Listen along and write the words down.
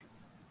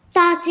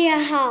家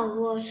好，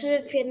我是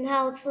编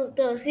号4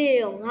的谢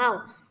永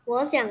浩，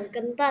我想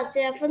跟大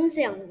家分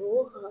享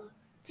如何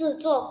制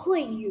作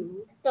会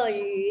游的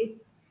鱼。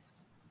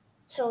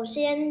首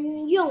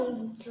先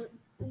用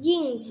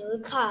硬纸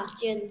卡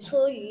剪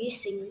出鱼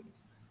形，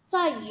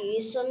在鱼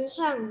身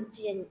上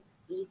剪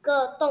一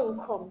个洞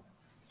孔，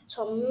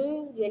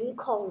从圆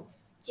孔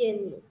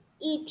剪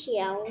一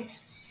条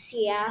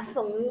狭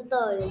缝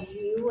的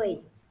鱼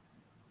尾，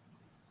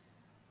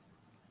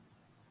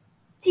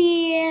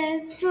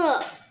接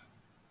着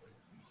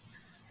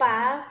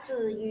把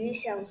纸鱼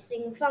小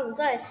心放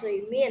在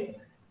水面，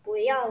不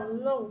要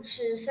弄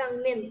湿上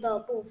面的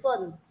部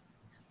分。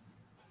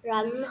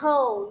然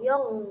后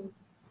用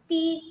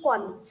滴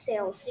管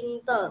小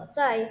心的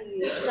在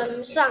鱼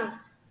身上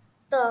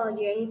的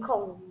圆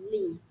孔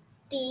里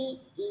滴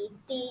一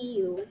滴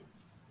油。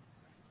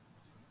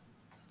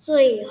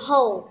最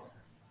后，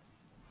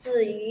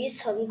纸鱼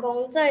成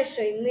功在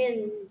水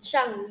面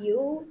上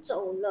游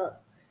走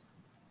了。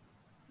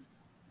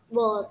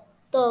我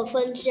的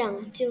分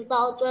享就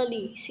到这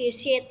里，谢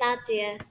谢大家。